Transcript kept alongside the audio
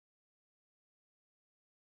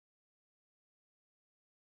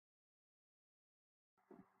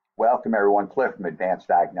Welcome everyone, Cliff from Advanced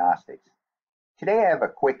Diagnostics. Today I have a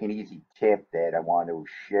quick and easy tip that I want to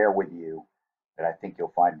share with you that I think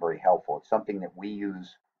you'll find very helpful. It's something that we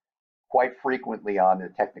use quite frequently on the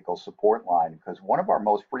technical support line because one of our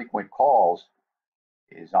most frequent calls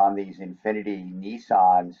is on these Infiniti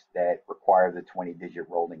Nissans that require the 20-digit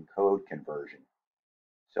rolling code conversion.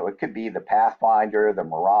 So it could be the Pathfinder, the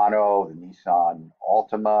Murano, the Nissan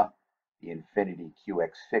Altima, the Infiniti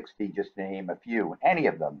QX60, just to name a few, any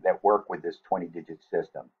of them that work with this 20-digit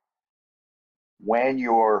system. When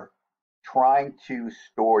you're trying to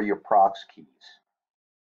store your prox keys,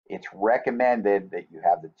 it's recommended that you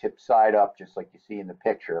have the tip side up, just like you see in the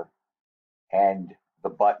picture, and the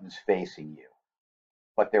buttons facing you.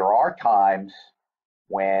 But there are times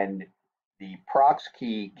when the prox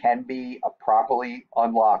key can be a properly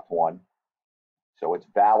unlocked one, so it's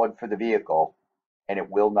valid for the vehicle, and it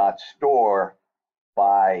will not store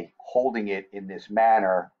by holding it in this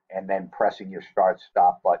manner and then pressing your start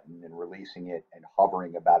stop button and releasing it and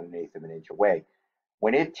hovering about 1/8 of an inch away.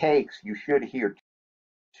 When it takes, you should hear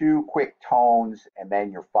 2 quick tones and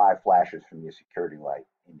then your 5 flashes from your security light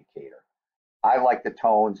indicator. I like the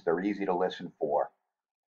tones, they're easy to listen for.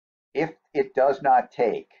 If it does not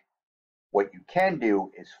take, what you can do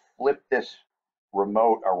is flip this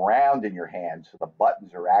remote around in your hand so the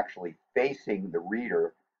buttons are actually facing the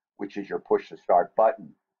reader, which is your push to start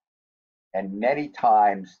button. And many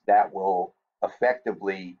times that will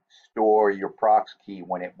effectively store your prox key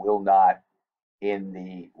when it will not in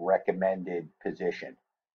the recommended position.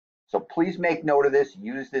 So please make note of this.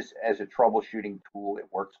 Use this as a troubleshooting tool.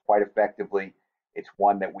 It works quite effectively. It's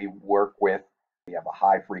one that we work with. We have a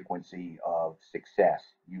high frequency of success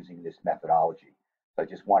using this methodology. So I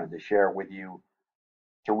just wanted to share it with you.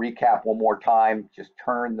 To recap one more time, just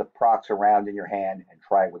turn the prox around in your hand and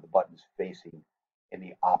try it with the buttons facing in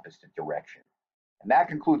the opposite direction. And that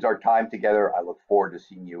concludes our time together. I look forward to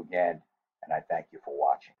seeing you again, and I thank you for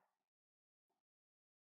watching.